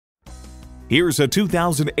Here's a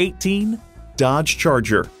 2018 Dodge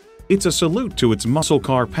Charger. It's a salute to its muscle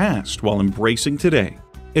car past while embracing today.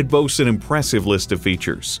 It boasts an impressive list of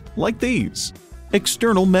features, like these: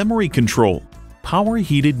 external memory control, power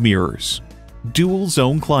heated mirrors, dual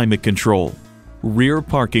zone climate control, rear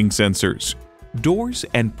parking sensors, doors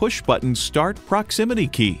and push-button start proximity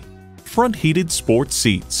key, front heated sports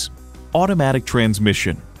seats, automatic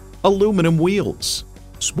transmission, aluminum wheels,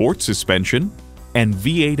 sports suspension, and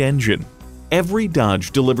V8 engine. Every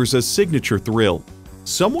Dodge delivers a signature thrill.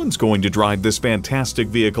 Someone's going to drive this fantastic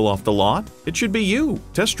vehicle off the lot. It should be you.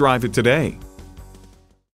 Test drive it today.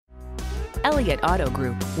 Elliott Auto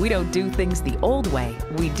Group. We don't do things the old way.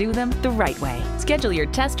 We do them the right way. Schedule your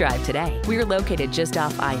test drive today. We're located just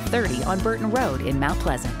off I-30 on Burton Road in Mount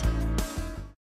Pleasant.